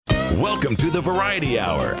Welcome to the Variety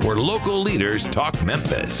Hour, where local leaders talk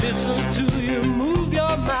Memphis. Listen to you move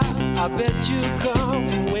your mouth. I bet you come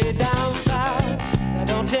from way down south. Now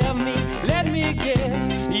don't tell me, let me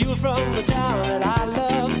guess, you're from the town that I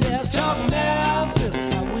love best. Talk Memphis,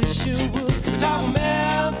 I wish you would. Talk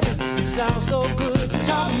Memphis, you sound so good.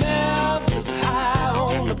 Talk Memphis, high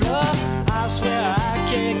on the bluff. I swear I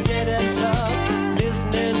can't get enough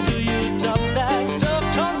listening to you talk that stuff.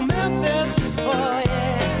 Talk Memphis, oh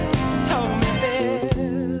yeah, talk Memphis.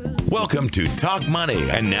 Welcome to Talk Money.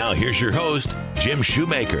 And now here's your host, Jim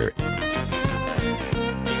Shoemaker.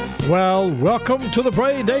 Well, welcome to the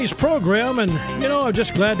Brady Days program. And, I'm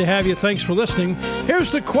just glad to have you. Thanks for listening.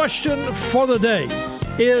 Here's the question for the day.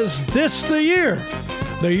 Is this the year?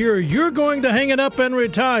 The year you're going to hang it up and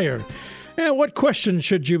retire? And what questions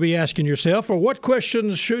should you be asking yourself, or what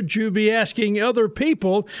questions should you be asking other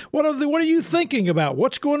people? What are you thinking about?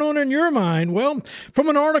 What's going on in your mind? Well, from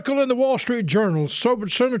an article in the Wall Street Journal,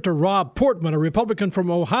 Senator Rob Portman, a Republican from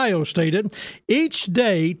Ohio, stated, each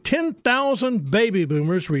day 10,000 baby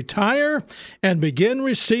boomers retire and begin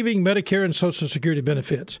receiving Medicare and Social Security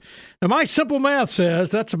benefits. Now, my simple math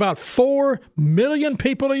says that's about 4 million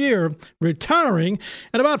people a year retiring,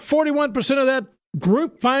 and about 41% of that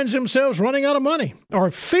group finds themselves running out of money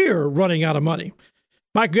or fear running out of money.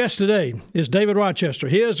 My guest today is David Rochester.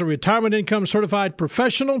 He is a retirement income certified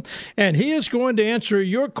professional, and he is going to answer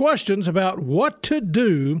your questions about what to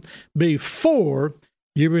do before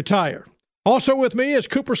you retire. Also with me is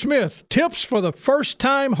Cooper Smith, tips for the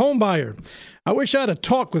first-time homebuyer. I wish I'd have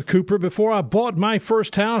talked with Cooper before I bought my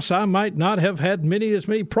first house. I might not have had as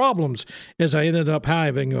many problems as I ended up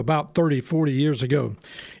having about 30, 40 years ago.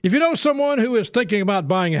 If you know someone who is thinking about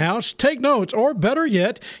buying a house, take notes, or better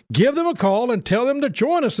yet, give them a call and tell them to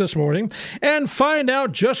join us this morning and find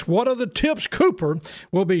out just what are the tips Cooper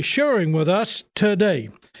will be sharing with us today.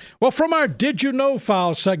 Well, from our Did You Know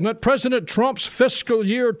File segment, President Trump's fiscal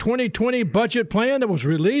year 2020 budget plan that was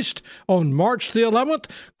released on March the 11th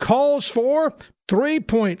calls for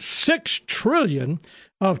 $3.6 trillion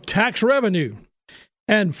of tax revenue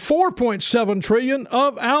and $4.7 trillion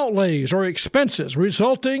of outlays or expenses,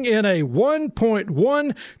 resulting in a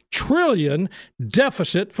 $1.1 trillion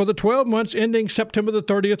deficit for the 12 months ending September the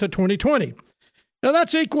 30th of 2020. Now,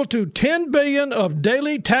 that's equal to $10 billion of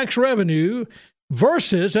daily tax revenue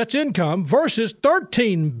that's income, versus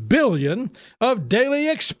 $13 billion of daily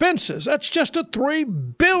expenses. That's just a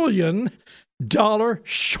 $3 billion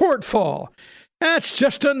shortfall. That's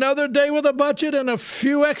just another day with a budget and a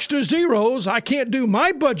few extra zeros. I can't do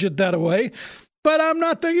my budget that way, but I'm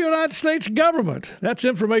not the United States government. That's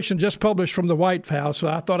information just published from the White House, so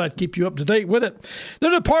I thought I'd keep you up to date with it. The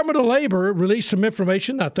Department of Labor released some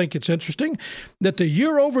information, I think it's interesting, that the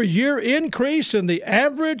year-over-year increase in the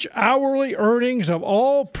average hourly earnings of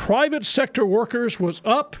all private sector workers was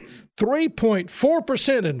up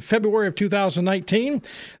 3.4% in February of 2019.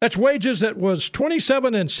 That's wages that was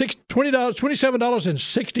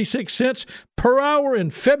 $27.66 per hour in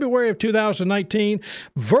February of 2019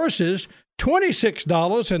 versus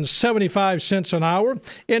 $26.75 an hour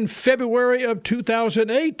in February of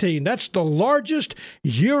 2018. That's the largest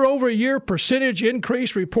year-over-year percentage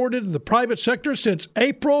increase reported in the private sector since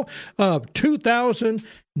April of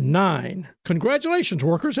 2009. Congratulations,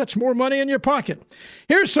 workers. That's more money in your pocket.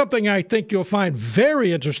 Here's something I think you'll find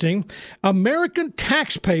very interesting. American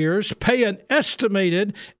taxpayers pay an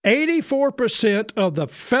estimated 84% of the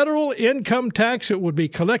federal income tax that would be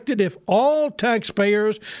collected if all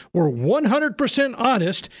taxpayers were 100%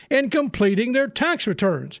 honest in completing their tax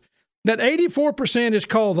returns. That 84% is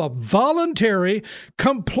called the voluntary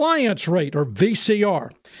compliance rate, or VCR.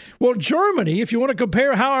 Well, Germany, if you want to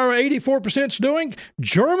compare how our 84% is doing,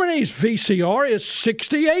 Germany's VCR is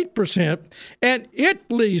 68%, and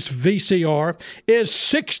Italy's VCR is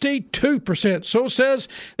 62%. So says,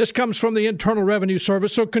 this comes from the Internal Revenue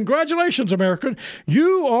Service. So congratulations, American.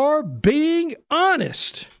 You are being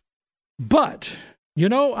honest. But,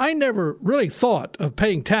 I never really thought of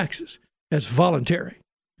paying taxes as voluntary.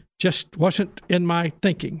 Just wasn't in my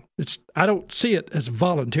thinking. I don't see it as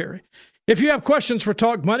voluntary. If you have questions for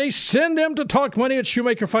Talk Money, send them to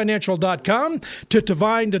talkmoney@shoemakerfinancial.com. To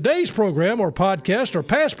find today's program or podcast or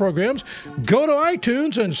past programs, go to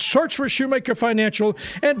iTunes and search for Shoemaker Financial,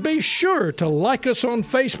 and be sure to like us on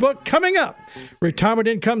Facebook. Coming up, retirement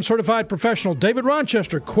income certified professional David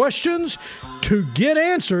Rochester, questions to get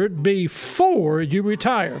answered before you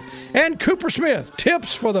retire. And Cooper Smith,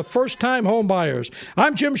 tips for the first-time home buyers.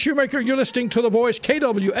 I'm Jim Shoemaker. You're listening to The Voice,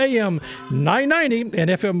 KWAM 990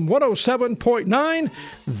 and FM 107.9.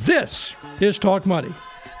 This is Talk Money.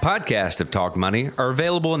 Podcasts of Talk Money are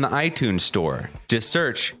available in the iTunes Store. Just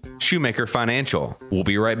search Shoemaker Financial. We'll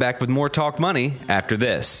be right back with more Talk Money after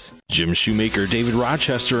this. Jim Shoemaker, David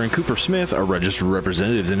Rochester, and Cooper Smith are registered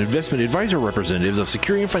representatives and investment advisor representatives of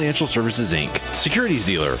Securian Financial Services, Inc., securities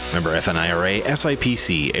dealer, member FNIRA,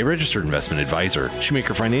 SIPC, a registered investment advisor.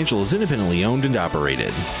 Shoemaker Financial is independently owned and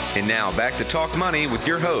operated. And now back to Talk Money with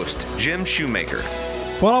your host, Jim Shoemaker.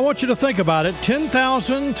 Well, I want you to think about it.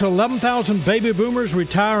 10,000 to 11,000 baby boomers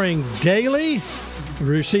retiring daily,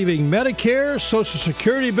 receiving Medicare, Social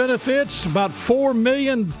Security benefits, about 4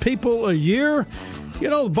 million people a year. You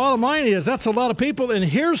know, the bottom line is that's a lot of people. And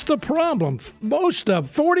here's the problem.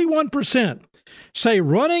 41% say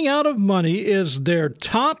running out of money is their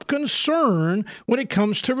top concern when it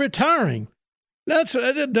comes to retiring.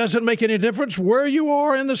 It doesn't make any difference where you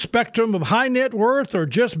are in the spectrum of high net worth or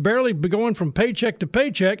just barely going from paycheck to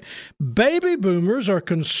paycheck. Baby boomers are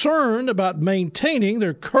concerned about maintaining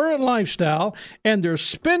their current lifestyle and their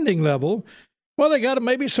spending level. Well, they got to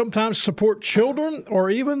maybe sometimes support children or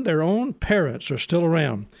even their own parents are still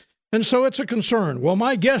around. And so it's a concern. Well,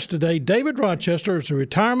 my guest today, David Rochester, is a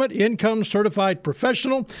retirement income certified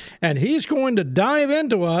professional, and he's going to dive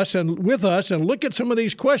into us and with us and look at some of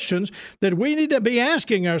these questions that we need to be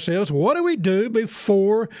asking ourselves. What do we do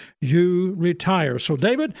before you retire? So,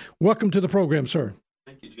 David, welcome to the program, sir.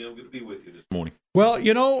 Thank you, Jim. Good to be with you this morning. Well,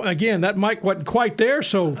 you know, again, that mic wasn't quite there,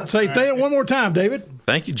 so say it one more time, David.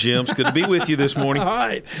 Thank you, Jim. It's good to be with you this morning. All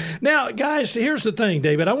right. Now, guys, here's the thing,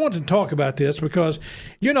 David. I want to talk about this because,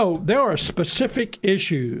 you know, there are specific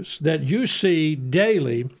issues that you see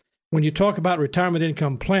daily when you talk about retirement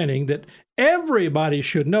income planning that everybody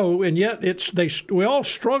should know, and yet we all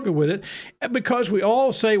struggle with it because we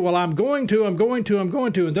all say, well, I'm going to, and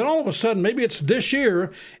then all of a sudden, maybe it's this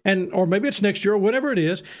year, or maybe it's next year, or whatever it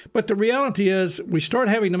is, but the reality is we start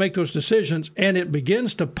having to make those decisions, and it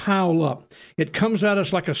begins to pile up. It comes at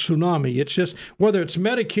us like a tsunami. It's just, whether it's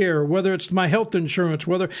Medicare, whether it's my health insurance,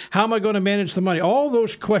 how am I going to manage the money, all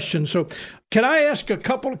those questions. So can I ask a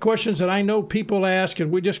couple of questions that I know people ask,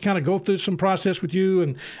 and we just kind of go through some process with you?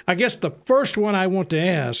 And I guess the first one I want to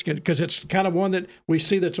ask, because it's kind of one that we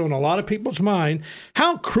see that's on a lot of people's mind,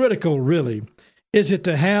 how critical really is it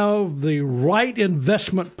to have the right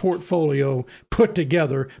investment portfolio put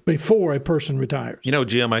together before a person retires? You know,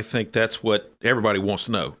 Jim, I think that's what everybody wants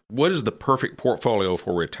to know. What is the perfect portfolio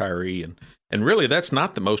for a retiree? And really, that's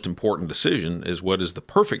not the most important decision, is what is the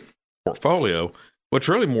perfect portfolio. What's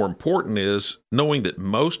really more important is knowing that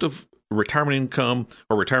most of retirement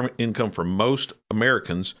income for most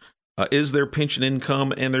Americans is their pension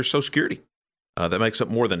income and their Social Security. That makes up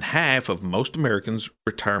more than half of most Americans'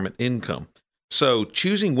 retirement income. So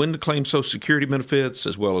choosing when to claim Social Security benefits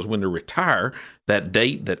as well as when to retire, that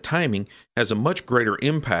date, that timing, has a much greater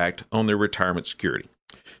impact on their retirement security.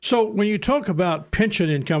 So when you talk about pension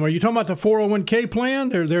income, are you talking about the 401k plan?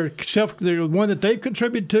 They're the one that they've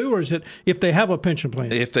contributed to, or is it if they have a pension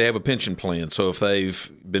plan? If they have a pension plan. So if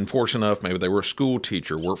they've been fortunate enough, maybe they were a school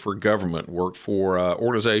teacher, worked for government, worked for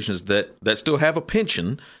organizations that still have a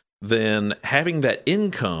pension, then having that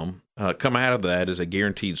income come out of that is a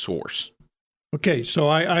guaranteed source. Okay, so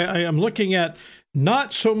I am looking at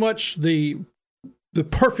not so much the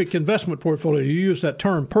perfect investment portfolio. You use that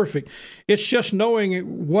term, perfect. It's just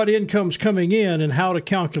knowing what income's coming in and how to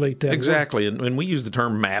calculate that. Exactly. And we use the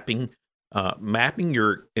term mapping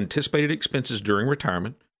your anticipated expenses during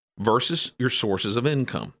retirement versus your sources of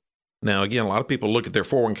income. Now, again, a lot of people look at their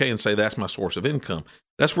 401k and say, that's my source of income.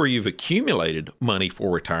 That's where you've accumulated money for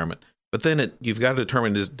retirement. But then you've got to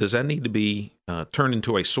determine, does that need to be turned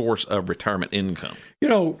into a source of retirement income? You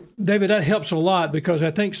know, David, that helps a lot because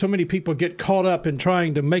I think so many people get caught up in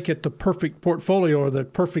trying to make it the perfect portfolio or the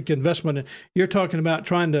perfect investment. You're talking about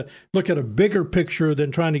trying to look at a bigger picture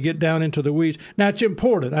than trying to get down into the weeds. Now, it's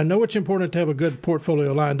important. I know it's important to have a good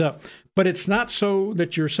portfolio lined up, but it's not so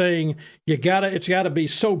that you're saying it's got to be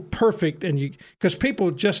so perfect, because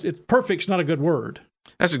people perfect's not a good word.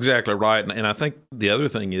 That's exactly right. And I think the other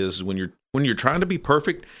thing is when you're trying to be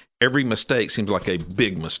perfect, every mistake seems like a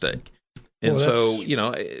big mistake. And so, you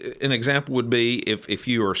know, an example would be if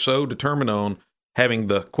you are so determined on having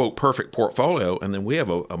the, quote, perfect portfolio, and then we have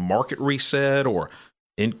a market reset or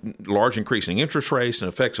large increasing interest rates and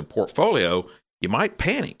affects a portfolio, you might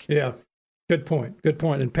panic. Yeah. Good point.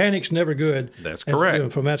 And panic's never good. That's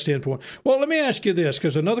correct. From that standpoint. Well, let me ask you this,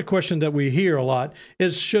 because another question that we hear a lot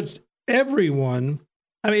is, should everyone...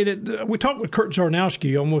 we talk with Kurt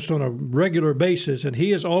Zarnowski almost on a regular basis, and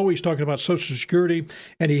he is always talking about Social Security,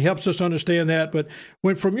 and he helps us understand that. But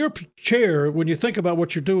from your chair, when you think about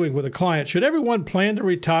what you're doing with a client, should everyone plan to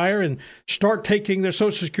retire and start taking their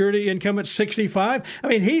Social Security income at 65?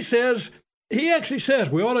 He says he actually says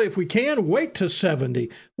we ought to, if we can, wait to 70.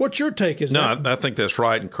 What's your take? I think that's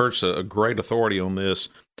right, and Kurt's a great authority on this.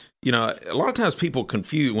 You know, a lot of times people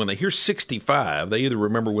confuse when they hear 65. They either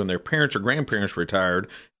remember when their parents or grandparents retired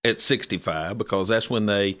at 65 because that's when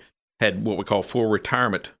they had what we call full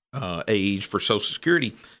retirement age for Social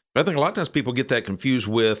Security. But I think a lot of times people get that confused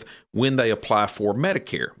with when they apply for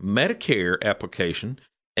Medicare. Medicare application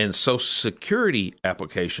and Social Security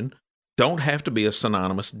application don't have to be a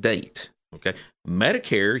synonymous date. Okay,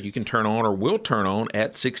 Medicare you can turn on or will turn on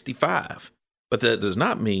at 65, but that does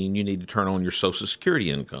not mean you need to turn on your Social Security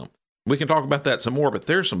income. We can talk about that some more, but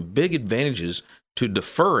there's some big advantages to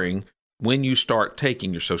deferring when you start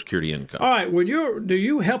taking your Social Security income. All right, do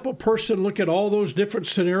you help a person look at all those different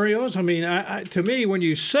scenarios? I mean, to me, when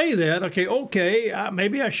you say that, okay,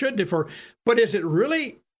 maybe I should defer, but is it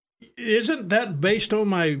really? Isn't that based on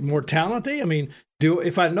my mortality? I mean,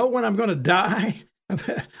 if I know when I'm going to die,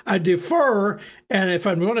 I defer, and if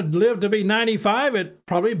I'm going to live to be 95, it's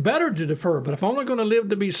probably better to defer. But if I'm only going to live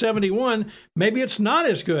to be 71, maybe it's not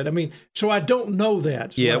as good. I mean, so I don't know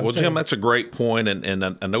that. Yeah, well, Jim, that's a great point, and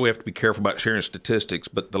I know we have to be careful about sharing statistics,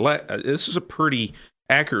 but this is a pretty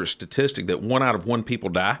accurate statistic that 1 out of 1 people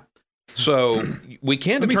die. So we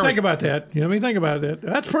can Let me think about that.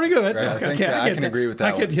 That's pretty good. Right, I can agree with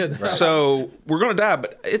that. Right. So we're going to die,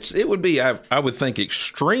 but it would be, I would think,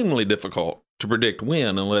 extremely difficult to predict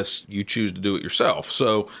when unless you choose to do it yourself.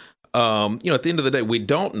 So, at the end of the day, we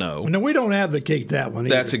don't know. No, we don't advocate that one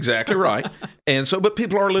either. That's exactly right. And so, but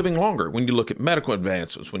people are living longer. When you look at medical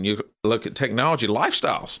advances, when you look at technology,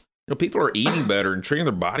 lifestyles, people are eating better and treating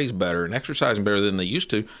their bodies better and exercising better than they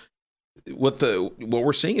used to. What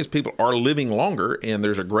we're seeing is people are living longer, and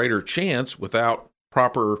there's a greater chance without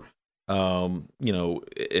proper,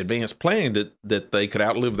 advanced planning that they could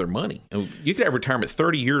outlive their money. And you could have retirement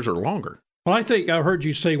 30 years or longer. Well, I think I heard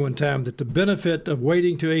you say one time that the benefit of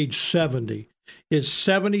waiting to age 70 is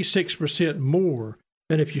 76% more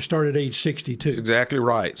than if you start at age 62. That's exactly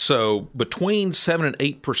right. So between 7 and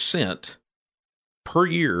 8% per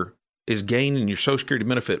year is gained in your Social Security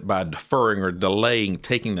benefit by deferring or delaying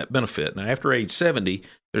taking that benefit. Now, after age 70,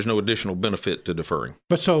 there's no additional benefit to deferring.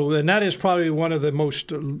 And that is probably one of the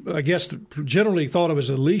most, I guess, generally thought of as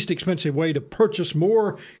the least expensive way to purchase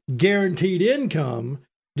more guaranteed income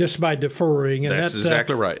just by deferring. And that's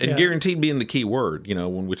exactly right. And guaranteed being the key word.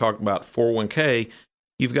 When we talk about 401k,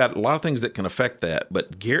 you've got a lot of things that can affect that.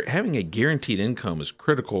 But having a guaranteed income is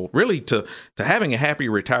critical, really, to having a happy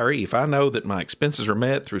retiree. If I know that my expenses are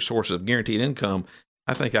met through sources of guaranteed income,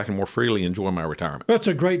 I think I can more freely enjoy my retirement. That's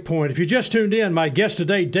a great point. If you just tuned in, my guest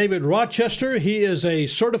today, David Rochester. He is a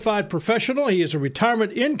certified professional. He is a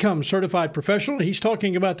retirement income certified professional. He's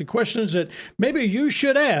talking about the questions that maybe you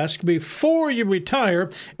should ask before you retire.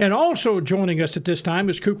 And also joining us at this time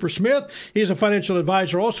is Cooper Smith. He's a financial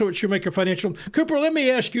advisor also at Shoemaker Financial. Cooper, let me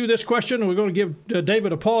ask you this question. We're going to give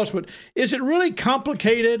David a pause, but is it really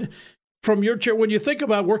complicated from your chair, when you think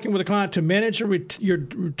about working with a client to manage your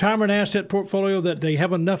retirement asset portfolio, that they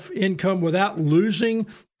have enough income without losing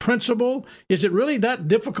principal? Is it really that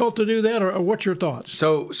difficult to do that, or what's your thoughts?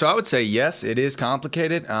 So I would say yes, it is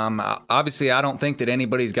complicated. Obviously, I don't think that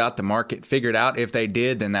anybody's got the market figured out. If they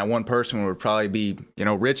did, then that one person would probably be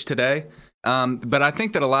rich today. But I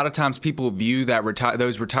think that a lot of times people view that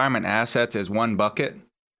those retirement assets as one bucket.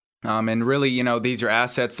 And really, these are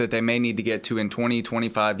assets that they may need to get to in 20,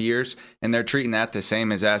 25 years, and they're treating that the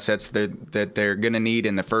same as assets that they're going to need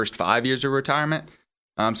in the first 5 years of retirement.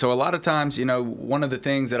 So a lot of times, one of the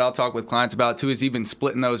things that I'll talk with clients about too is even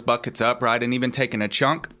splitting those buckets up, right? And even taking a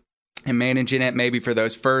chunk and managing it maybe for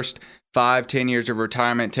those first 5-10 years of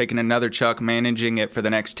retirement, taking another chunk, managing it for the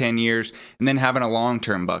next 10 years, and then having a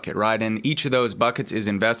long-term bucket, right? And each of those buckets is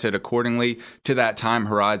invested accordingly to that time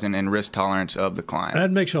horizon and risk tolerance of the client. That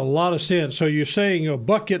makes a lot of sense. So you're saying a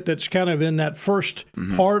bucket that's kind of in that first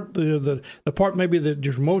part, the part maybe that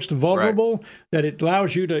you're most vulnerable, right, that it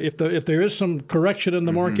allows you to, if there is some correction in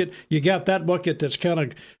the market, you got that bucket that's kind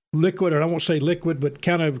of liquid, or I won't say liquid, but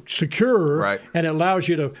kind of secure, right, and it allows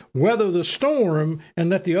you to weather the storm and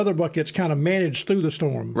let the other buckets kind of manage through the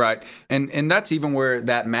storm. Right, and that's even where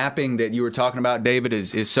that mapping that you were talking about, David,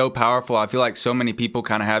 is so powerful. I feel like so many people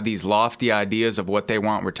kind of have these lofty ideas of what they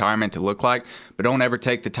want retirement to look like, but don't ever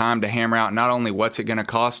take the time to hammer out not only what's it going to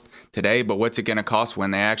cost today, but what's it going to cost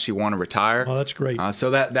when they actually want to retire. Oh, that's great.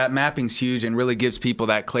 So that mapping's huge and really gives people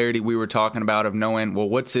that clarity we were talking about of knowing, well,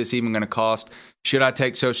 what's this even going to cost? Should I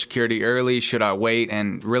take Social Security early? Should I wait?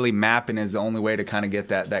 And really mapping is the only way to kind of get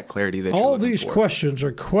that clarity that you're looking for. All these questions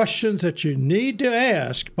are questions that you need to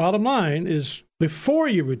ask. Bottom line is before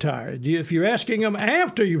you retire. If you're asking them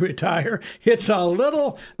after you retire, it's a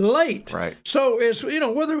little late. Right. So it's,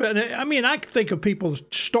 I think of people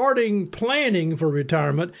starting planning for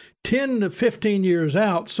retirement 10 to 15 years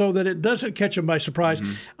out so that it doesn't catch them by surprise.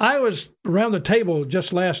 Mm-hmm. I was around the table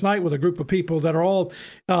just last night with a group of people that are all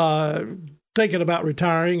thinking about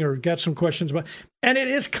retiring or got some questions about, and it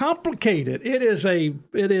is complicated. It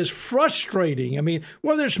is frustrating. I mean,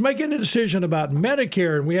 whether it's making a decision about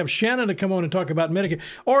Medicare, and we have Shannon to come on and talk about Medicare,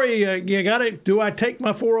 or you got to, do I take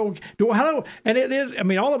my 401k? And it is,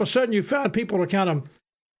 all of a sudden you found people are kind of,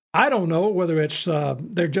 I don't know whether it's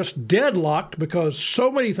they're just deadlocked because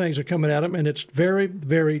so many things are coming at them, and it's very,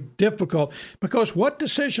 very difficult because what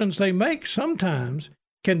decisions they make sometimes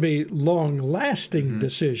can be long-lasting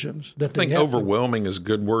decisions. That I think overwhelming is a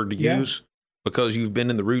good word to use because you've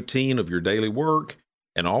been in the routine of your daily work,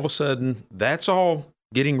 and all of a sudden, that's all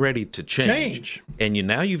getting ready to change. And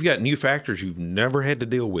now you've got new factors you've never had to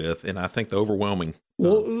deal with, and I think the overwhelming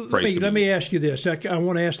let me ask you this. I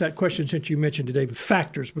want to ask that question since you mentioned today,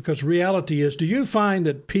 factors, because reality is, do you find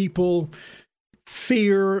that people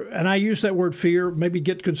fear, and I use that word fear, maybe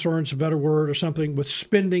get concerned's a better word or something, with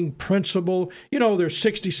spending principle? They're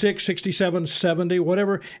 66, 67, 70,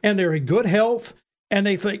 whatever, and they're in good health, and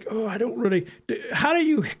they think, I don't really. How do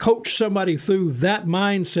you coach somebody through that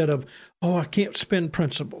mindset of, I can't spend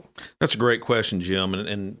principle? That's a great question, Jim.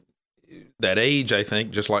 And that age, I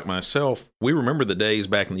think, just like myself, we remember the days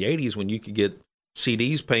back in the 80s when you could get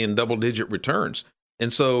CDs paying double-digit returns.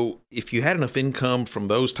 And so if you had enough income from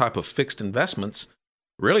those type of fixed investments,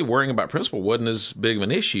 really worrying about principal wasn't as big of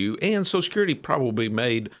an issue. And Social Security probably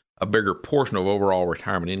made a bigger portion of overall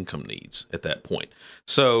retirement income needs at that point.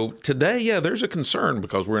 So today, there's a concern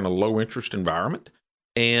because we're in a low interest environment.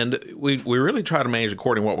 And we really try to manage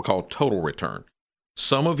according to what we call total return.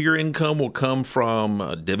 Some of your income will come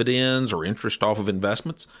from dividends or interest off of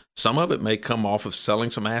investments. Some of it may come off of selling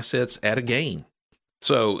some assets at a gain.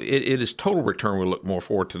 So it is total return we look more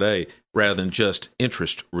for today rather than just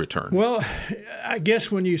interest return. Well, I guess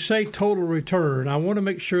when you say total return, I want to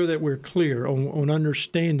make sure that we're clear on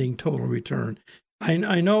understanding total return.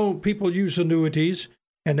 I know people use annuities,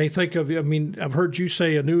 and they think of, I've heard you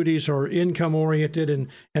say annuities are income-oriented and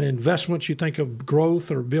investments, you think of growth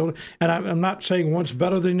or build. And I'm not saying one's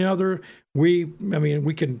better than the other. We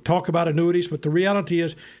can talk about annuities, but the reality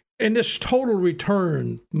is, in this total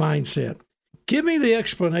return mindset, give me the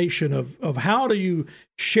explanation of how do you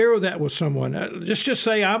share that with someone? Just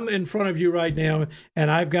say I'm in front of you right now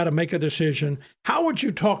and I've got to make a decision. How would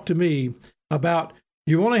you talk to me about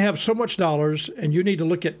you only have so much dollars and you need to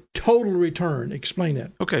look at total return? Explain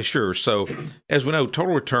that. Okay, sure. So as we know,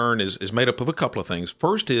 total return is made up of a couple of things.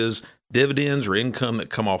 First is dividends or income that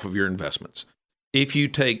come off of your investments. If you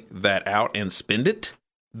take that out and spend it,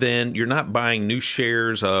 then you're not buying new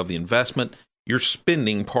shares of the investment. You're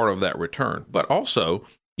spending part of that return. But also,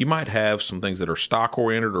 you might have some things that are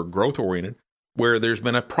stock-oriented or growth-oriented where there's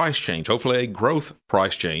been a price change, hopefully a growth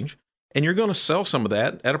price change, and you're going to sell some of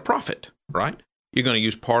that at a profit, right? You're going to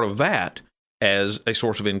use part of that as a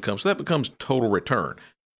source of income. So that becomes total return.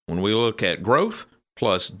 When we look at growth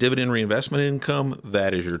plus dividend reinvestment income,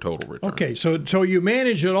 that is your total return. Okay, so you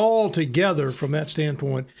manage it all together from that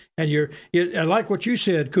standpoint, and I like what you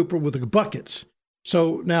said, Cooper, with the buckets.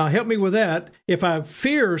 So now help me with that. If I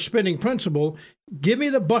fear spending principal, give me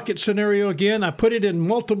the bucket scenario again. I put it in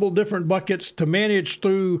multiple different buckets to manage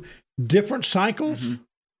through different cycles. Mm-hmm.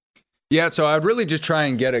 Yeah, so I'd really just try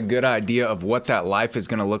and get a good idea of what that life is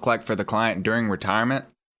going to look like for the client during retirement.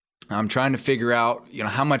 I'm trying to figure out,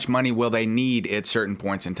 how much money will they need at certain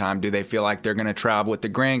points in time? Do they feel like they're going to travel with the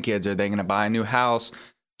grandkids? Are they going to buy a new house?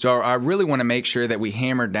 So I really want to make sure that we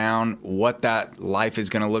hammer down what that life is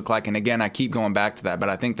going to look like. And again, I keep going back to that, but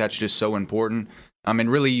I think that's just so important. And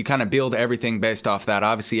really, you kind of build everything based off that.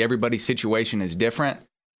 Obviously, everybody's situation is different,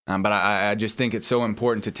 but I just think it's so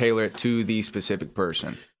important to tailor it to the specific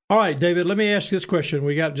person. All right, David, let me ask you this question.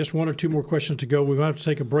 We got just one or two more questions to go. We're going to have to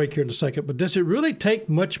take a break here in a second. But does it really take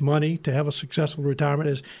much money to have a successful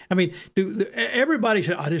retirement? Everybody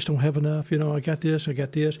says, I just don't have enough. I got this, I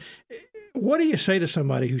got this. What do you say to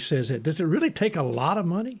somebody who says that? Does it really take a lot of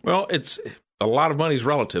money? Well, it's a lot of money is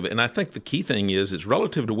relative. And I think the key thing is it's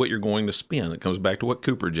relative to what you're going to spend. It comes back to what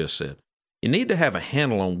Cooper just said. You need to have a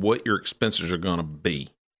handle on what your expenses are going to be.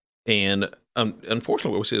 And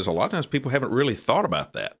unfortunately, what we see is a lot of times people haven't really thought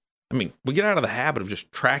about that. We get out of the habit of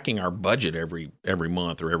just tracking our budget every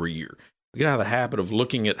month or every year. We get out of the habit of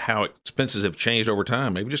looking at how expenses have changed over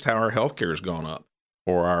time, maybe just how our healthcare has gone up,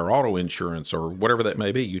 or our auto insurance, or whatever that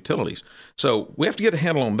may be, utilities. So we have to get a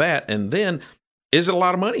handle on that. And then Is it a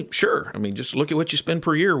lot of money? Sure. I mean, just look at what you spend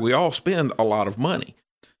per year. We all spend a lot of money.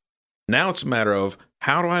 Now it's a matter of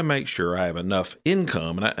how do I make sure I have enough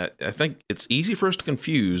income? And I think it's easy for us to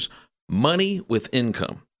confuse money with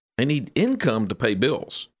income. I need income to pay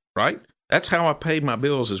bills, right? That's how I pay my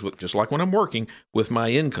bills, is with, just like when I'm working, with my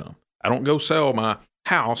income. I don't go sell my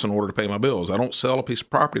house in order to pay my bills. I don't sell a piece of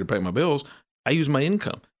property to pay my bills. I use my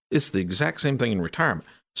income. It's the exact same thing in retirement.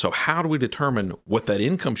 So how do we determine what that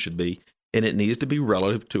income should be? And it needs to be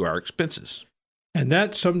relative to our expenses. And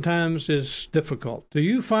that sometimes is difficult. Do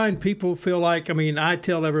you find people feel like, I mean, I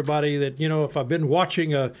tell everybody that, if I've been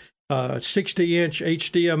watching a 60-inch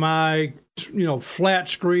HDMI, flat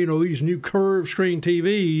screen or these new curved screen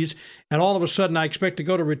TVs, and all of a sudden I expect to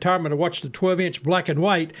go to retirement and watch the 12-inch black and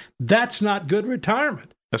white, that's not good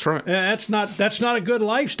retirement. That's right. That's not a good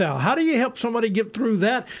lifestyle. How do you help somebody get through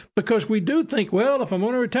that? Because we do think, well, if I'm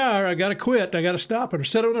going to retire, I got to quit. I got to stop and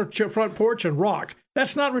sit on their front porch and rock.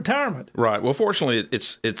 That's not retirement. Right. Well, fortunately,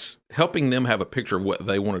 it's helping them have a picture of what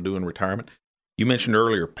they want to do in retirement. You mentioned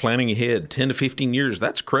earlier, planning ahead 10 to 15 years.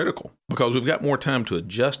 That's critical because we've got more time to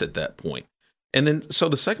adjust at that point. And then, so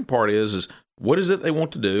the second part is what is it they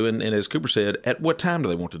want to do? And as Cooper said, at what time do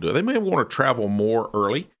they want to do it? They may want to travel more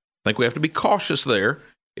early. I think we have to be cautious there.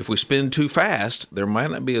 If we spend too fast, there might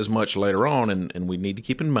not be as much later on, and we need to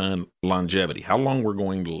keep in mind longevity, how long we're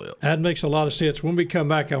going to live. That makes a lot of sense. When we come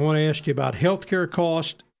back, I want to ask you about healthcare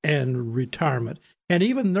cost and retirement, and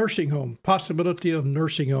even nursing home, possibility of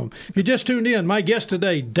nursing home. If you just tuned in, my guest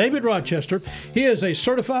today, David Rochester. He is a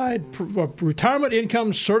certified retirement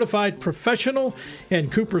income certified professional, and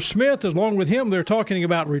Cooper Smith, along with him, they're talking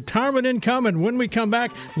about retirement income. And when we come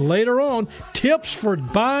back later on, tips for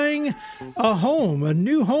buying a home, a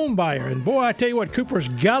new home buyer. And boy, I tell you what, Cooper's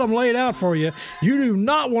got them laid out for you. You do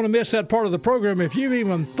not want to miss that part of the program. If you've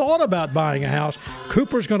even thought about buying a house,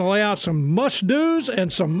 Cooper's going to lay out some must-dos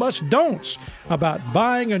and some must-don'ts about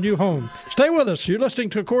buying a new home. Stay with us. You're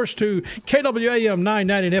listening, of course, to KWAM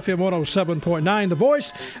 990 and FM 107.9, The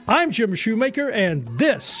Voice. I'm Jim Shoemaker, and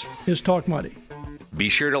this is Talk Money. Be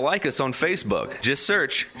sure to like us on Facebook. Just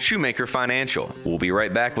search Shoemaker Financial. We'll be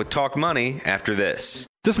right back with Talk Money after this.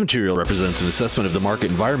 This material represents an assessment of the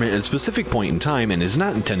market environment at a specific point in time and is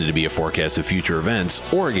not intended to be a forecast of future events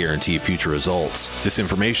or a guarantee of future results. This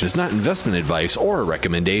information is not investment advice or a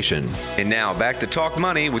recommendation. And now back to Talk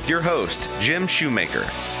Money with your host, Jim Shoemaker.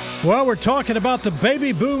 Well, we're talking about the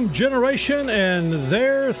baby boom generation, and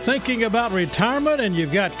they're thinking about retirement, and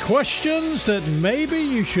you've got questions that maybe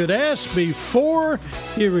you should ask before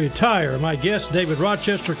you retire. My guest, David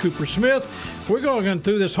Rochester, Cooper Smith. We're going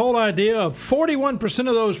through this whole idea of 41%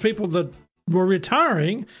 of those people that were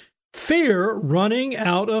retiring fear running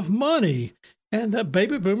out of money. And the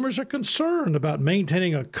baby boomers are concerned about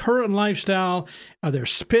maintaining a current lifestyle, their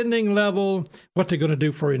spending level, what they're going to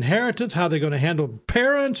do for inheritance, how they're going to handle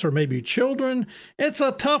parents or maybe children. It's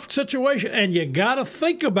a tough situation, and you got to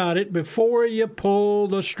think about it before you pull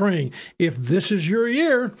the string. If this is your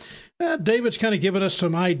year, David's kind of given us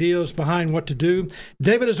some ideas behind what to do.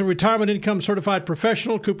 David is a retirement income certified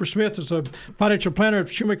professional. Cooper Smith is a financial planner at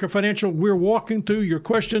Shoemaker Financial. We're walking through your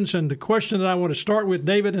questions, and the question that I want to start with,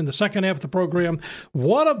 David, in the second half of the program,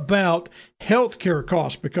 what about health care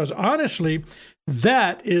costs? Because honestly,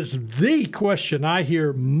 that is the question I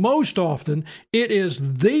hear most often. It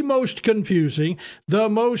is the most confusing, the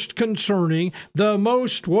most concerning, the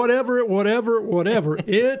most whatever.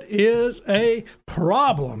 It is a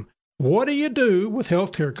problem. What do you do with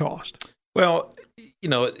healthcare cost? Well,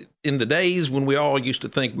 in the days when we all used to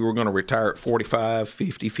think we were going to retire at 45,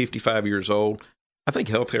 50, 55 years old, I think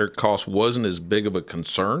healthcare cost wasn't as big of a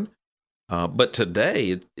concern. But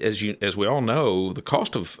today, as we all know, the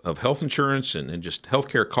cost of health insurance and just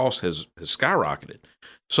healthcare costs has skyrocketed.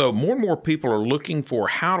 So more and more people are looking for,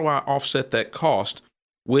 how do I offset that cost,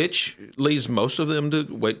 which leads most of them to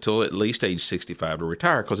wait till at least age 65 to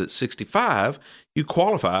retire, because at 65, you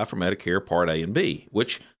qualify for Medicare Part A and B,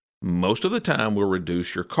 which most of the time will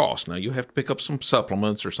reduce your cost. Now, you have to pick up some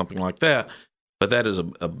supplements or something like that, but that is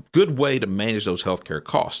a good way to manage those healthcare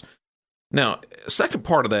costs. Now, second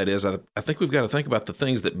part of that is I think we've got to think about the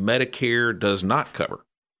things that Medicare does not cover.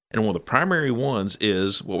 And one of the primary ones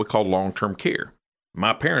is what we call long-term care.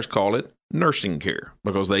 My parents call it nursing care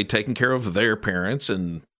because they'd taken care of their parents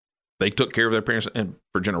and they took care of their parents and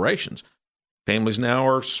for generations. Families now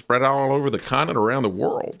are spread out all over the continent, around the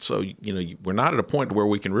world. So, we're not at a point where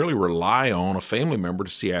we can really rely on a family member to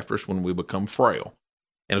see after us when we become frail.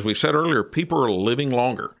 And as we've said earlier, people are living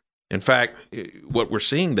longer. In fact, what we're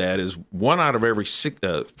seeing that is 1 out of every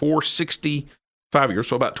 465 years,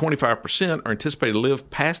 so about 25%, are anticipated to live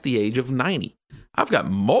past the age of 90. I've got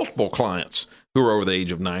multiple clients who are over the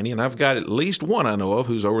age of 90, and I've got at least one I know of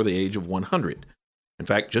who's over the age of 100. In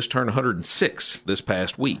fact, just turned 106 this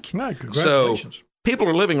past week. Right, congratulations. So people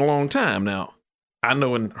are living a long time. Now, I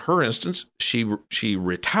know in her instance, she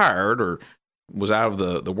retired or was out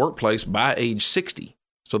of the workplace by age 60.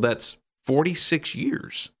 So that's 46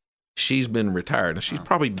 years she's been retired. And she's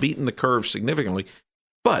probably beaten the curve significantly,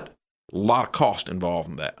 but a lot of cost involved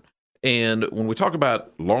in that. And when we talk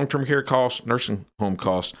about long-term care costs, nursing home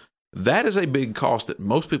costs, that is a big cost that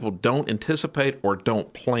most people don't anticipate or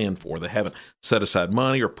don't plan for. They haven't set aside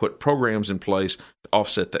money or put programs in place to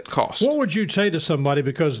offset that cost. What would you say to somebody?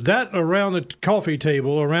 Because that around the coffee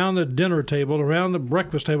table, around the dinner table, around the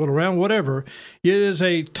breakfast table, around whatever, is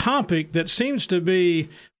a topic that seems to be,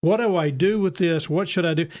 what do I do with this? What should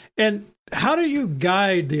I do? And how do you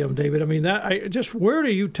guide them, David? I mean, where do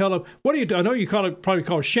you tell them? What do you do? I know you probably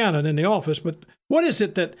call Shannon in the office, but what is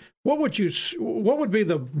it what would be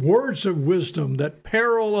the words of wisdom, that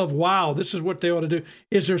peril of, wow, this is what they ought to do?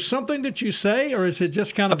 Is there something that you say, or is it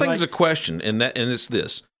just kind of I think it's a question, and it's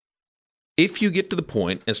this. If you get to the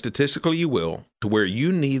point, and statistically you will, to where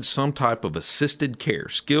you need some type of assisted care,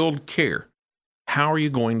 skilled care, how are you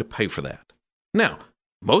going to pay for that? Now,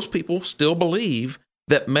 most people still believe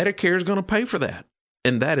that Medicare is going to pay for that.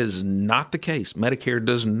 And that is not the case. Medicare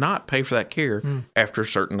does not pay for that care after a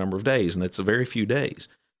certain number of days, and that's a very few days.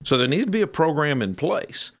 So there needs to be a program in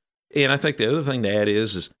place. And I think the other thing to add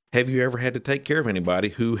is have you ever had to take care of anybody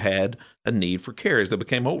who had a need for care as they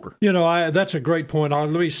became older? You know, that's a great point. Let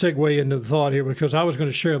me segue into the thought here, because I was going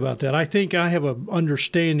to share about that. I think I have a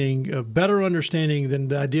better understanding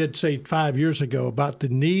than I did, say, 5 years ago about the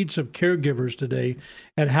needs of caregivers today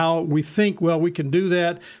and how we think, well, we can do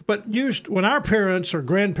that. But when our parents or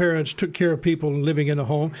grandparents took care of people living in a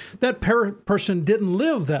home, that person didn't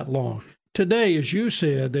live that long. Today, as you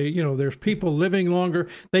said, there's people living longer.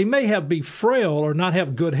 They may be frail or not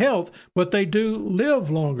have good health, but they do live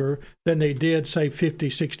longer than they did, say, 50,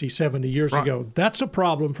 60, 70 years ago. That's a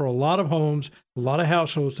problem for a lot of homes, a lot of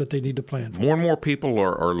households that they need to plan for. More and more people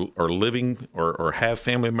are living or have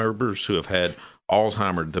family members who have had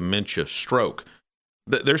Alzheimer's, dementia, stroke.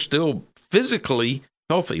 They're still physically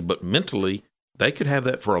healthy, but mentally they could have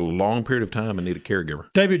that for a long period of time and need a caregiver.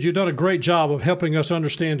 David, you've done a great job of helping us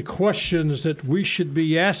understand questions that we should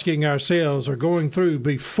be asking ourselves or going through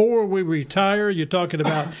before we retire. You're talking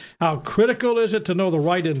about how critical is it to know the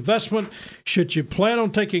right investment? Should you plan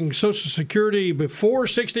on taking Social Security before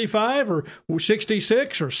 65 or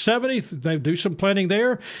 66 or 70? They do some planning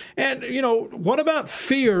there. And, what about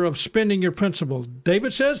fear of spending your principal?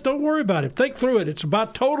 David says, don't worry about it. Think through it. It's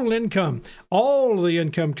about total income, all of the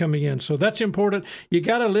income coming in. So that's important. You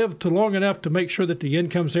got to live to long enough to make sure that the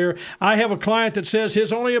income's there. I have a client that says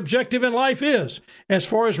his only objective in life is, as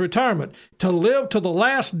far as retirement, to live to the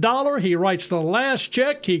last dollar. He writes the last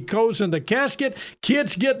check. He goes in the casket.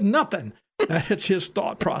 Kids get nothing. That's his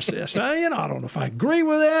thought process. I don't know if I agree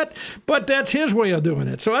with that, but that's his way of doing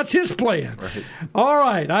it. So that's his plan. Right. All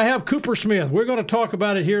right. I have Cooper Smith. We're going to talk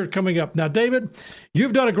about it here coming up. Now, David,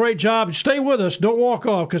 you've done a great job. Stay with us. Don't walk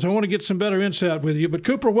off, because I want to get some better insight with you. But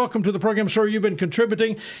Cooper, welcome to the program, sir. You've been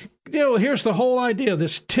contributing. Here's the whole idea,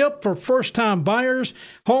 this tip for first-time buyers,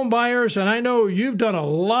 home buyers, and I know you've done a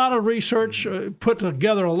lot of research, put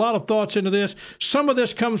together a lot of thoughts into this. Some of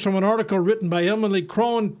this comes from an article written by Emily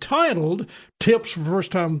Crone titled Tips for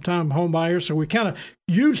First-Time Home Buyers. So we're kind of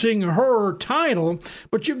using her title,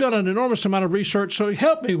 but you've done an enormous amount of research, so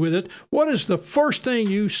help me with it. What is the first thing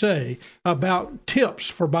you say about tips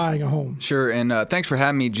for buying a home? Sure, and thanks for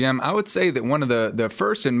having me, Jim. I would say that one of the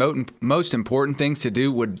first and most important things to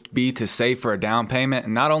do would be to save for a down payment,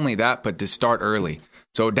 and not only that, but to start early.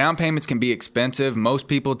 So down payments can be expensive. Most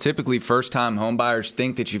people, typically first-time home buyers,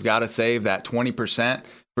 think that you've got to save that 20%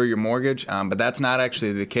 for your mortgage, but that's not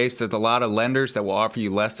actually the case. There's a lot of lenders that will offer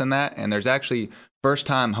you less than that, and there's actually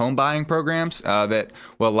first-time home buying programs that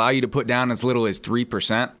will allow you to put down as little as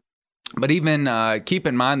 3%. But even keep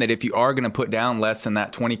in mind that if you are going to put down less than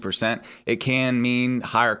that 20%, it can mean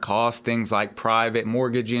higher costs, things like private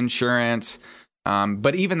mortgage insurance.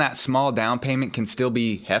 But even that small down payment can still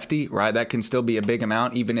be hefty, right? That can still be a big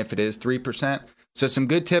amount, even if it is 3%. So some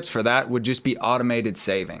good tips for that would just be automated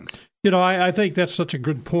savings. I think that's such a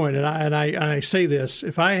good point. And I say this,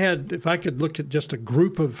 if I could look at just a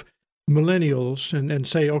group of millennials and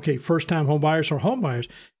say, okay, first-time home buyers or home buyers,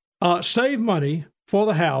 save money for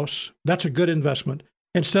the house. That's a good investment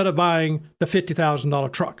instead of buying the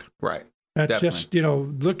 $50,000 truck. Right. That's definitely.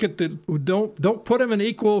 just, look at don't put them in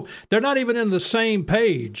equal. They're not even in the same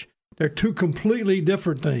page. They're two completely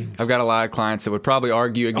different things. I've got a lot of clients that would probably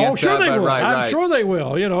argue against sure that. They will. Right. I'm sure they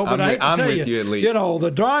will. But I hate to I'm tell with you at least.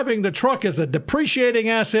 The truck is a depreciating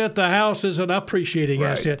asset. The house is an appreciating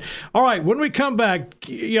asset. All right, when we come back,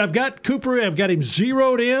 I've got Cooper. I've got him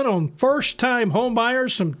zeroed in on first-time home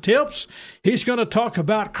buyers. Some tips. He's going to talk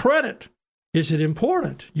about credit. Is it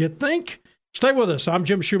important? You think? Stay with us. I'm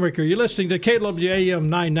Jim Shoemaker. You're listening to KLWAM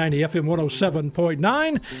 990 FM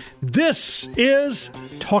 107.9. This is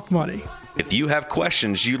Talk Money. If you have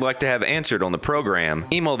questions you'd like to have answered on the program,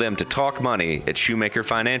 email them to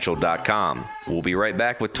talkmoney@shoemakerfinancial.com. We'll be right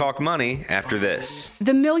back with Talk Money after this.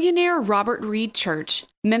 The millionaire Robert Reed Church,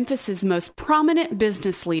 Memphis's most prominent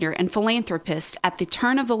business leader and philanthropist at the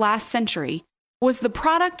turn of the last century, was the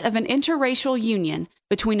product of an interracial union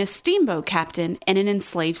between a steamboat captain and an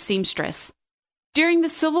enslaved seamstress. During the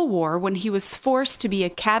Civil War, when he was forced to be a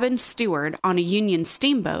cabin steward on a Union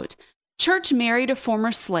steamboat, Church married a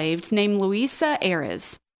former slave named Louisa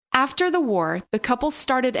Ayres. After the war, the couple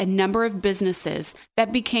started a number of businesses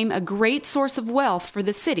that became a great source of wealth for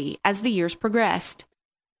the city as the years progressed.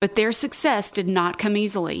 But their success did not come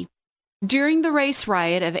easily. During the race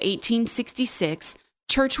riot of 1866,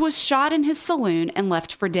 Church was shot in his saloon and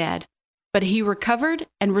left for dead. But he recovered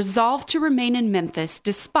and resolved to remain in Memphis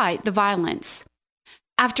despite the violence.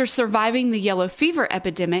 After surviving the yellow fever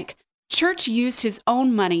epidemic, Church used his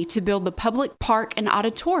own money to build the public park and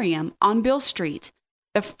auditorium on Beale Street,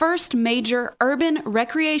 the first major urban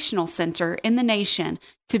recreational center in the nation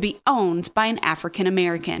to be owned by an African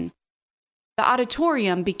American. The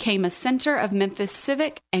auditorium became a center of Memphis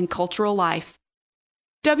civic and cultural life.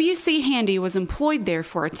 W.C. Handy was employed there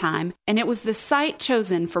for a time, and it was the site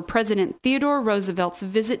chosen for President Theodore Roosevelt's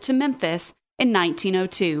visit to Memphis in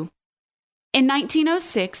 1902. In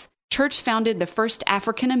 1906, Church founded the first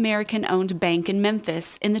African-American-owned bank in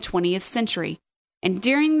Memphis in the 20th century, and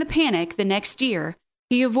during the panic the next year,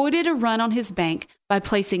 he avoided a run on his bank by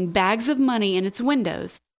placing bags of money in its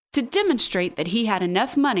windows to demonstrate that he had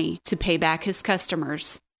enough money to pay back his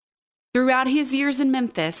customers. Throughout his years in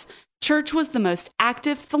Memphis, Church was the most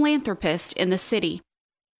active philanthropist in the city.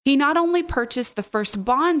 He not only purchased the first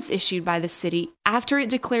bonds issued by the city after it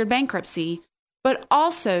declared bankruptcy, but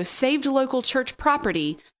also saved local church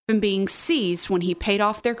property from being seized when he paid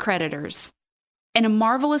off their creditors. In a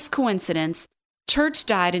marvelous coincidence, Church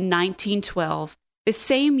died in 1912, the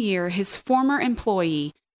same year his former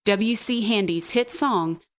employee, W.C. Handy's hit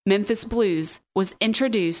song, Memphis Blues, was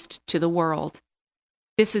introduced to the world.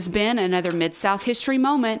 This has been another Mid-South History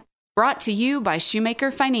Moment, brought to you by Shoemaker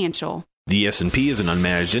Financial. The S&P is an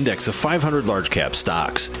unmanaged index of 500 large-cap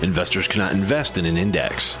stocks. Investors cannot invest in an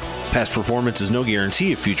index. Past performance is no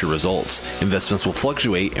guarantee of future results. Investments will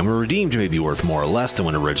fluctuate and when redeemed may be worth more or less than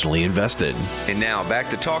when originally invested. And now back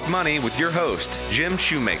to Talk Money with your host, Jim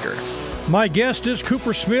Shoemaker. My guest is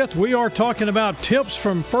Cooper Smith. We are talking about tips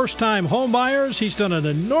from first-time homebuyers. He's done an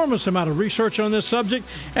enormous amount of research on this subject,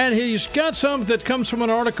 and he's got some that comes from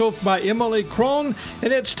an article by Emily Crone,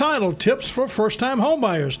 and it's titled Tips for First-Time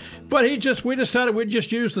Homebuyers. But we decided we'd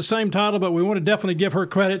just use the same title, but we want to definitely give her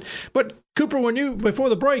credit. But Cooper, before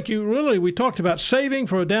the break, we talked about saving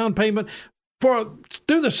for a down payment.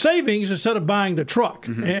 Do the savings instead of buying the truck.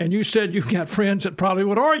 Mm-hmm. And you said you've got friends that probably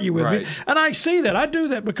would argue with me. And I see that. I do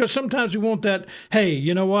that because sometimes we want that, hey,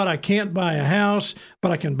 you know what? I can't buy a house,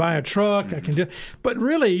 but I can buy a truck. Mm-hmm. I can do. But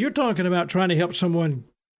really, you're talking about trying to help someone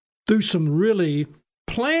do some really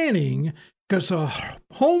planning, because a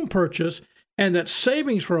home purchase and that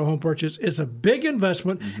savings for a home purchase is a big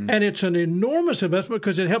investment, mm-hmm. and it's an enormous investment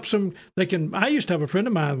because it helps them. I used to have a friend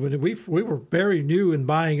of mine when we were very new in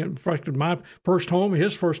buying, in fact, my first home,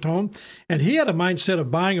 his first home, and he had a mindset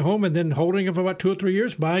of buying a home and then holding it for about 2 or 3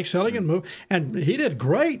 years, buying, selling, and move, and he did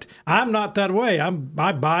great. I'm not that way. I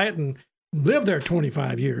buy it and live there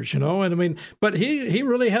 25 years, but he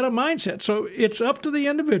really had a mindset. So it's up to the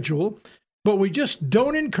individual. But we just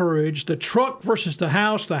don't encourage the truck versus the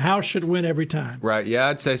house. The house should win every time. Right. Yeah,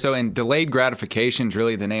 I'd say so. And delayed gratification is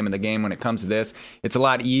really the name of the game when it comes to this. It's a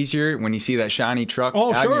lot easier when you see that shiny truck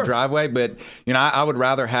out in your driveway. But, I would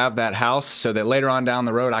rather have that house so that later on down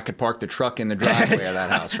the road, I could park the truck in the driveway of that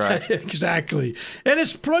house, right? Exactly. And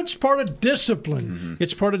it's part of discipline. Mm-hmm.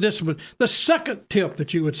 It's part of discipline. The second tip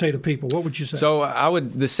that you would say to people, what would you say? So I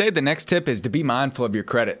would say the next tip is to be mindful of your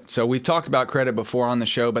credit. So we've talked about credit before on the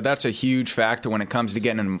show, but that's a huge factor when it comes to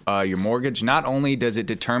getting your mortgage. Not only does it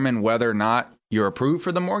determine whether or not you're approved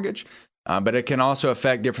for the mortgage, but it can also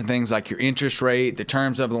affect different things like your interest rate, the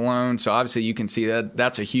terms of the loan. So obviously you can see that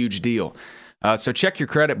that's a huge deal. So check your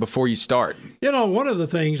credit before you start. You know, one of the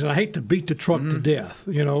things, and I hate to beat the truck to death,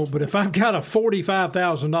 you know, but if I've got a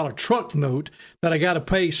 $45,000 truck note that I got to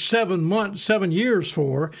pay 7 years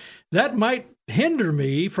for, that might hinder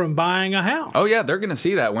me from buying a house. Oh, yeah, they're going to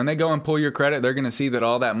see that. When they go and pull your credit, they're going to see that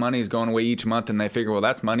all that money is going away each month, and they figure, well,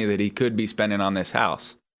 that's money that he could be spending on this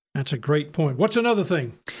house. That's a great point. What's another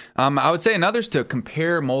thing? I would say another is to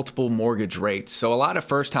compare multiple mortgage rates. So a lot of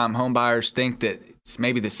first-time home buyers think that it's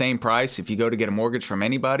maybe the same price. If you go to get a mortgage from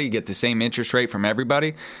anybody, you get the same interest rate from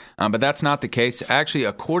everybody. But that's not the case. Actually,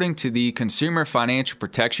 according to the Consumer Financial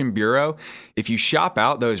Protection Bureau, if you shop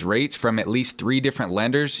out those rates from at least 3 different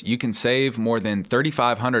lenders, you can save more than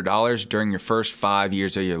 $3,500 during your first 5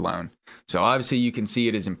 years of your loan. So obviously you can see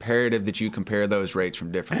it as imperative that you compare those rates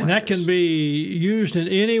from different lenders. And that can be used in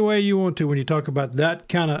any way you want to when you talk about that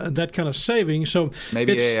kind of saving. So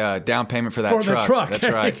maybe a down payment for that truck. The truck. That's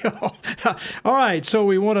right. All right. So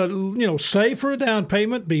we want to save for a down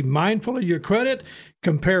payment, be mindful of your credit,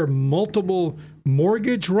 compare multiple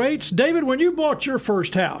mortgage rates. David, when you bought your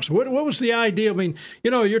first house, what was the idea? I mean,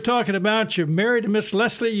 you're talking about you're married to Miss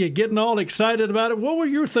Leslie, you're getting all excited about it. What were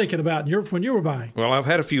you thinking about when you were buying? Well, I've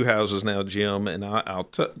had a few houses now, Jim, and I'll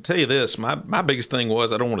tell you this. My biggest thing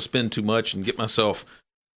was I don't want to spend too much and get myself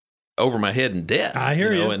over my head in debt. I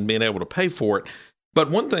hear you. And being able to pay for it. But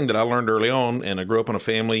one thing that I learned early on, and I grew up in a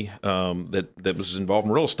family that was involved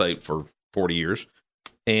in real estate for 40 years,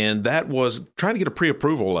 and that was trying to get a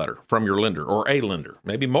pre-approval letter from your lender or a lender,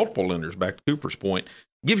 maybe multiple lenders, back to Cooper's point,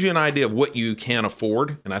 gives you an idea of what you can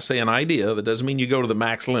afford. And I say an idea, that doesn't mean you go to the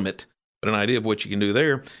max limit, but an idea of what you can do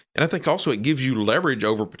there. And I think also it gives you leverage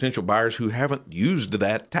over potential buyers who haven't used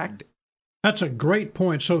that tactic. That's a great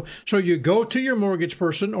point. So you go to your mortgage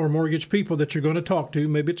person or mortgage people that you're going to talk to,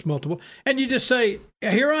 maybe it's multiple, and you just say,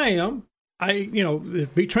 here I am.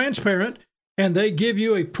 Be transparent. And they give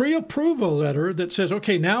you a pre-approval letter that says,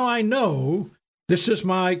 okay, now I know this is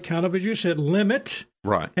my kind of, as you said, limit.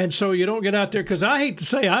 Right. And so you don't get out there, because I hate to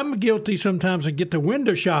say I'm guilty sometimes and get to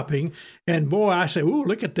window shopping. And boy, I say, ooh,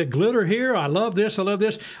 look at the glitter here. I love this. I love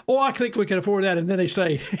this. Oh, I think we can afford that. And then they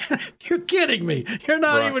say, you're kidding me. You're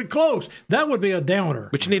not even close. That would be a downer.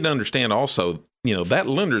 But you need to understand also, that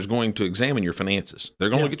lender is going to examine your finances. They're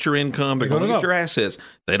going to look at your income. They're going to look at your assets.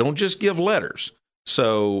 They don't just give letters.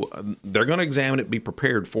 So they're going to examine it, be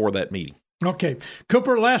prepared for that meeting. Okay.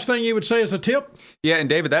 Cooper, last thing you would say is a tip? Yeah, and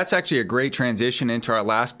David, that's actually a great transition into our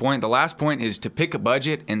last point. The last point is to pick a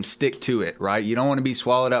budget and stick to it, right? You don't want to be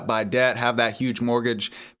swallowed up by debt, have that huge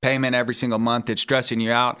mortgage payment every single month that's stressing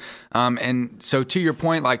you out. And so to your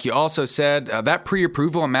point, like you also said, that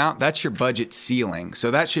pre-approval amount, that's your budget ceiling.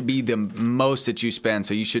 So that should be the most that you spend.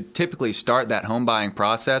 So you should typically start that home buying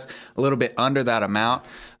process a little bit under that amount.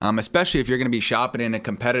 Especially if you're going to be shopping in a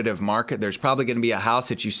competitive market, there's probably going to be a house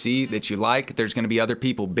that you see that you like. There's going to be other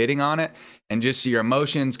people bidding on it, and just your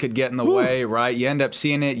emotions could get in the way, right? You end up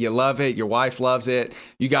seeing it, you love it, your wife loves it.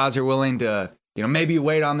 You guys are willing to, maybe you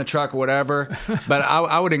wait on the truck or whatever. But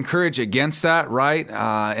I would encourage against that, right?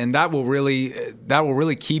 And that will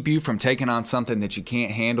really keep you from taking on something that you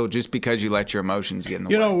can't handle just because you let your emotions get in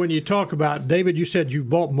the way. When you talk about, David, you said you've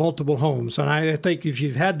bought multiple homes. And I think if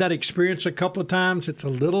you've had that experience a couple of times,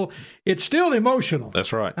 it's still emotional.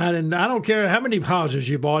 That's right. And I don't care how many houses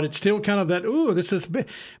you bought, it's still kind of that, ooh, this is big.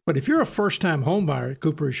 But if you're a first-time home buyer,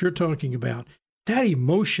 Cooper, as you're talking about, that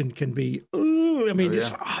emotion can be, ooh, I mean,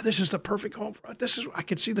 this is the perfect home for it. I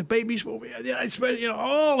can see the babies movie.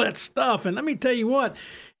 All that stuff. And let me tell you what,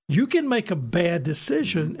 you can make a bad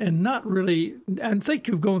decision and not really, and think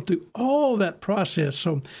you've gone through all that process.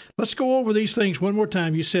 So let's go over these things one more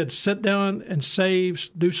time. You said sit down and save,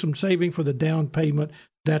 do some saving for the down payment.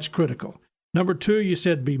 That's critical. Number 2, you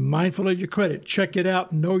said be mindful of your credit. Check it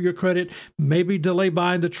out. Know your credit. Maybe delay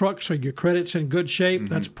buying the truck so your credit's in good shape.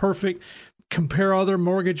 That's perfect. Compare other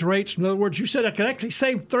mortgage rates. In other words, you said I could actually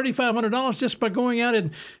save $3,500 just by going out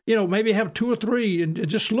and, maybe have 2 or 3 and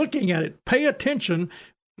just looking at it. Pay attention.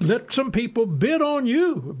 Let some people bid on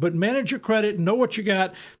you, but manage your credit, know what you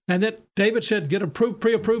got. And that David said, get a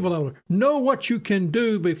pre-approval order. Know what you can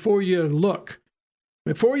do before you look.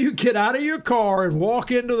 Before you get out of your car and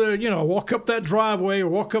walk into walk up that driveway or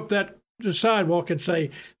walk up that sidewalk and say,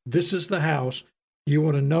 this is the house. You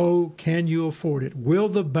want to know, can you afford it? Will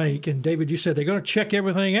the bank, and David, you said they're going to check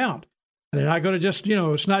everything out. They're not going to just,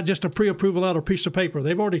 it's not just a pre-approval out or piece of paper.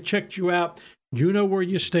 They've already checked you out. You know where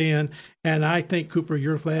you stand. And I think, Cooper,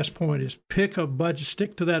 your last point is pick a budget,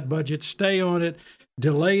 stick to that budget, stay on it,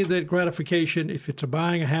 delay the gratification. If it's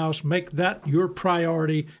buying a house, make that your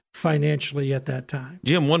priority financially at that time.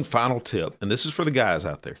 Jim, one final tip, and this is for the guys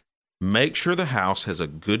out there. Make sure the house has a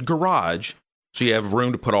good garage So you have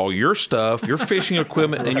room to put all your stuff, your fishing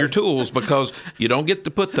equipment, and your tools, because you don't get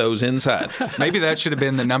to put those inside. Maybe that should have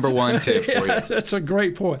been the number one tip for you. That's a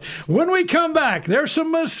great point. When we come back, there's some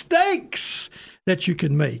mistakes that you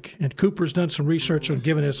can make. And Cooper's done some research on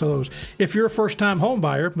giving us those. If you're a first-time home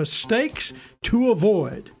buyer, mistakes to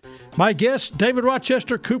avoid. My guest, David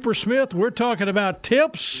Rochester, Cooper Smith. We're talking about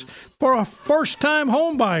tips for first-time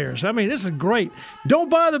home buyers. I mean, this is great. Don't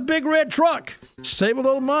buy the big red truck. Save a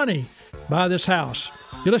little money. Buy this house.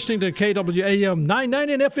 You're listening to KWAM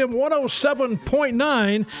 990 and FM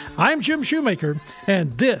 107.9. I'm Jim Shoemaker,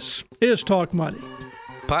 and this is Talk Money.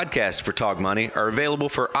 Podcasts for Talk Money are available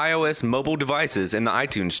for iOS mobile devices in the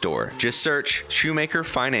iTunes Store. Just search Shoemaker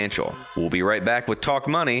Financial. We'll be right back with Talk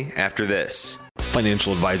Money after this.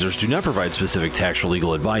 Financial advisors do not provide specific tax or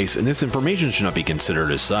legal advice, and this information should not be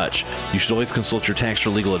considered as such. You should always consult your tax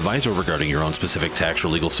or legal advisor regarding your own specific tax or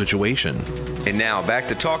legal situation. And now back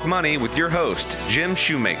to Talk Money with your host, Jim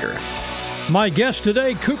Shoemaker. My guests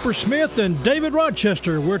today, Cooper Smith and David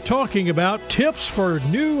Rochester. We're talking about tips for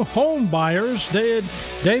new home buyers.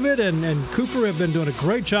 David and Cooper have been doing a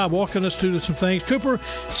great job walking us through some things. Cooper,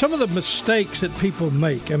 some of the mistakes that people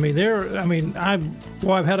make. I mean,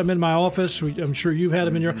 I've had them in my office. I'm sure you've had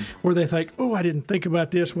them in your, where they think, oh, I didn't think about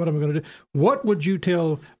this. What am I going to do? What would you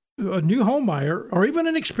tell a new home buyer, or even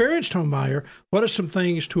an experienced home buyer? What are some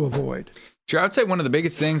things to avoid? Sure, I would say one of the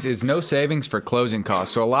biggest things is no savings for closing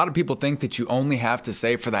costs. So a lot of people think that you only have to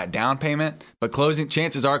save for that down payment, but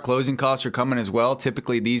chances are closing costs are coming as well.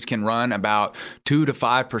 Typically, these can run about 2 to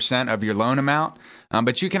 5% of your loan amount.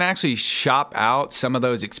 But you can actually shop out some of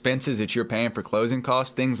those expenses that you're paying for closing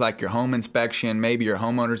costs, things like your home inspection, maybe your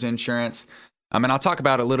homeowner's insurance. And I'll talk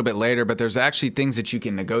about it a little bit later, but there's actually things that you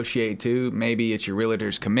can negotiate too. Maybe it's your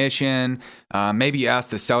realtor's commission. Maybe you ask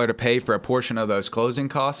the seller to pay for a portion of those closing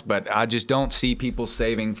costs, but I just don't see people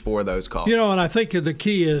saving for those costs. And I think the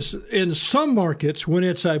key is in some markets, when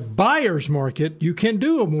it's a buyer's market, you can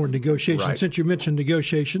do a more negotiation, right, since you mentioned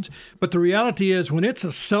negotiations. But the reality is when it's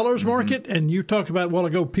a seller's market, and you talked about a while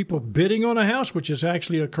ago people bidding on a house, which is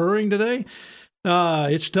actually occurring today,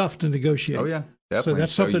 it's tough to negotiate. Oh, yeah. Definitely. So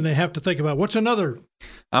that's something they have to think about. What's another?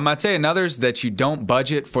 I'd say another is that you don't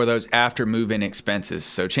budget for those after move-in expenses.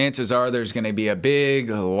 So chances are there's going to be a big,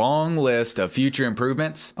 long list of future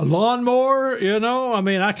improvements. A lawnmower,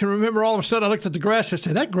 I can remember all of a sudden I looked at the grass and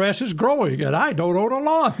said, that grass is growing, and I don't own a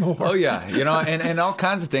lawnmower. Oh, yeah. And all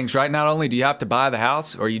kinds of things, right? Not only do you have to buy the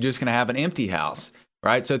house, or you're just going to have an empty house,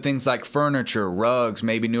 right? So things like furniture, rugs,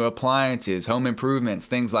 maybe new appliances, home improvements,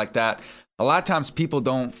 things like that. A lot of times people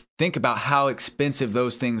don't think about how expensive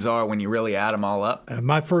those things are when you really add them all up.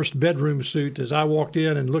 My first bedroom suit, as I walked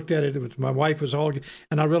in and looked at it, my wife was all,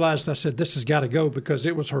 and I realized, I said, this has got to go, because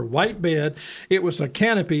it was her white bed. It was a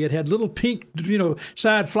canopy. It had little pink,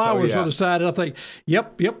 side flowers on the side. And I think,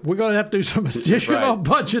 yep, we're going to have to do some additional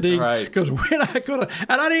budgeting, because we're not going to,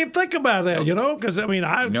 and I didn't even think about that, because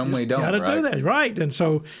I normally don't got to do that, right? And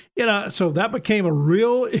so, so that became a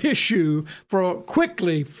real issue for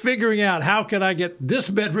quickly figuring out, how can I get this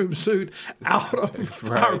bedroom suit out of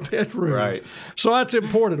our bedroom? Right. So that's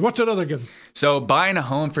important. What's another good? So buying a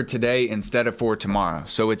home for today instead of for tomorrow.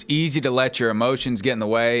 So it's easy to let your emotions get in the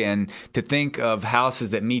way and to think of houses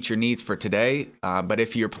that meet your needs for today. But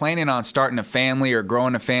if you're planning on starting a family or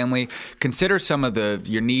growing a family, consider some of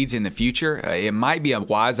your needs in the future. It might be a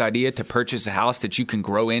wise idea to purchase a house that you can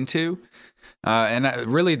grow into. And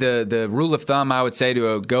really the rule of thumb I would say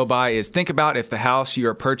to go by is think about if the house you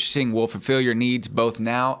are purchasing will fulfill your needs both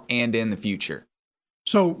now and in the future.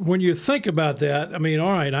 So when you think about that, all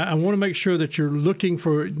right, I want to make sure that you're looking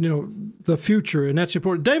for, the future, and that's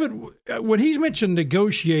important. David, when he's mentioned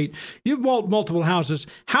negotiate, you've bought multiple houses.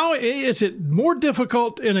 How is it more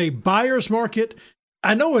difficult in a buyer's market?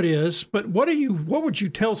 I know it is, but what would you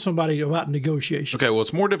tell somebody about negotiation? Okay, well,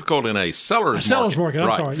 it's more difficult in a seller's market.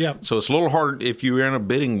 I'm sorry, yeah. So it's a little hard if you're in a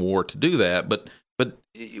bidding war to do that, but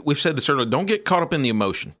we've said this earlier, don't get caught up in the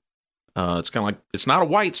emotion. It's kind of like, it's not a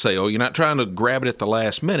white sale. You're not trying to grab it at the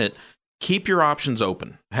last minute. Keep your options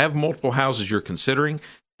open. Have multiple houses you're considering,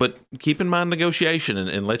 but keep in mind negotiation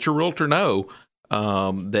and let your realtor know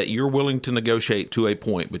that you're willing to negotiate to a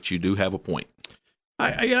point, but you do have a point.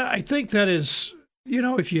 I think that is...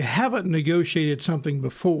 if you haven't negotiated something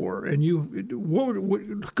before, and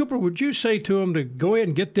Cooper, would you say to them to go ahead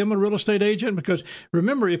and get them a real estate agent? Because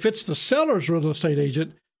remember, if it's the seller's real estate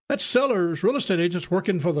agent, That's sellers, real estate agents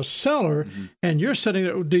working for the seller, and you're sitting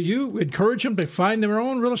there. Do you encourage them to find their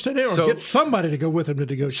own real estate agent or get somebody to go with them to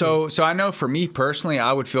negotiate? So I know for me personally,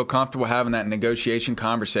 I would feel comfortable having that negotiation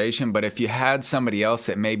conversation. But if you had somebody else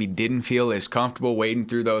that maybe didn't feel as comfortable wading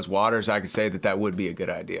through those waters, I could say that would be a good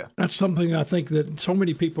idea. That's something I think that so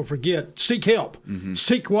many people forget. Seek help.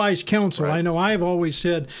 Seek wise counsel. Right. I know I've always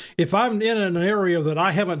said, if I'm in an area that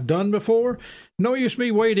I haven't done before, no use me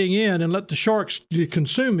wading in and let the sharks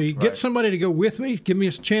consume me. Right. Get somebody to go with me. Give me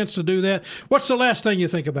a chance to do that. What's the last thing you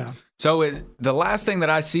think about? So the last thing that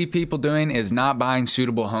I see people doing is not buying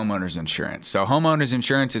suitable homeowners insurance. So homeowners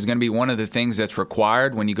insurance is going to be one of the things that's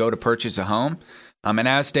required when you go to purchase a home. And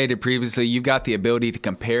as stated previously, you've got the ability to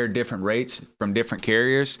compare different rates from different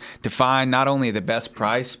carriers to find not only the best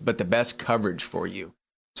price, but the best coverage for you.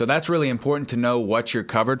 So that's really important to know what you're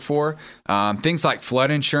covered for. Things like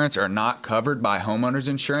flood insurance are not covered by homeowners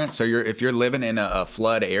insurance. So if you're living in a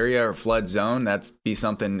flood area or flood zone, that's be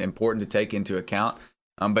something important to take into account.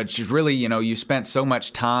 But just really, you spent so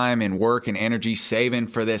much time and work and energy saving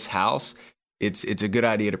for this house. It's a good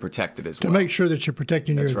idea to protect it as well. To make sure that you're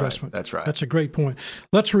protecting your investment. That's right. That's a great point.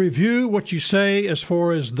 Let's review what you say as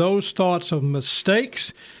far as those thoughts of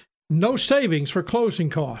mistakes. No savings for closing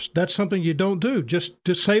costs. That's something you don't do. Just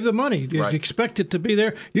to save the money. You expect it to be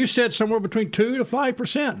there. You said somewhere between 2 to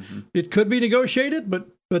 5%. It could be negotiated, but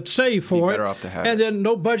save for it. Better off to have and then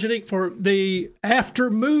no budgeting for the after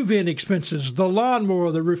move-in expenses, the lawnmower,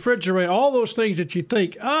 the refrigerator, all those things that you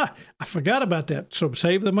think, I forgot about that. So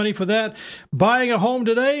save the money for that. Buying a home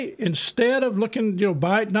today, instead of looking,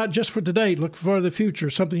 buy it not just for today, look for the future,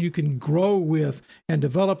 something you can grow with and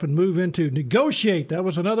develop and move into. Negotiate. That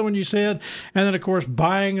was another one you said. And then, of course,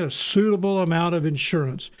 buying a suitable amount of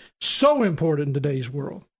insurance. So important in today's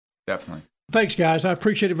world. Definitely. Thanks, guys. I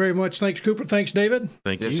appreciate it very much. Thanks, Cooper. Thanks, David.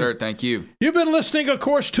 Thank you. Yes, sir. Thank you. You've been listening, of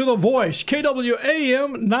course, to The Voice,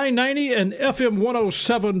 KWAM 990 and FM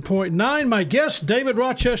 107.9. My guests, David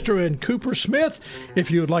Rochester and Cooper Smith.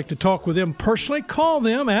 If you would like to talk with them personally, call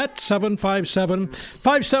them at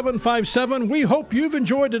 757-5757. We hope you've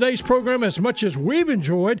enjoyed today's program as much as we've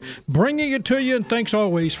enjoyed bringing it to you, and thanks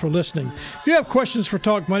always for listening. If you have questions for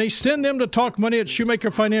Talk Money, send them to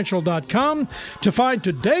talkmoney@shoemakerfinancial.com. To find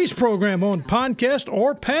today's program on podcast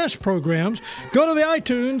or past programs, go to the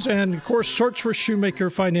iTunes and, of course, search for Shoemaker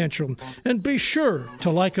Financial. And be sure to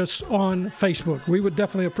like us on Facebook. We would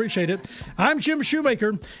definitely appreciate it. I'm Jim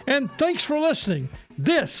Shoemaker, and thanks for listening.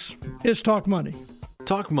 This is Talk Money.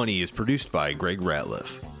 Talk Money is produced by Greg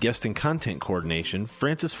Ratliff. Guest and content coordination,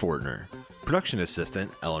 Francis Fortner. Production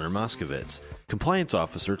assistant, Eleanor Moskowitz. Compliance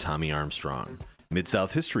officer, Tommy Armstrong.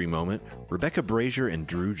 Mid-South History Moment, Rebecca Brazier and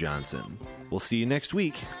Drew Johnson. We'll see you next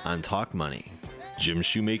week on Talk Money. Jim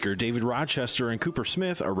Shoemaker, David Rochester, and Cooper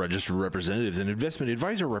Smith are registered representatives and investment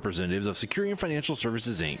advisor representatives of Securian Financial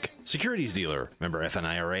Services, Inc. Securities dealer, member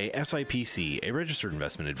FNIRA, SIPC, a registered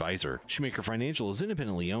investment advisor. Shoemaker Financial is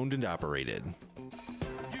independently owned and operated.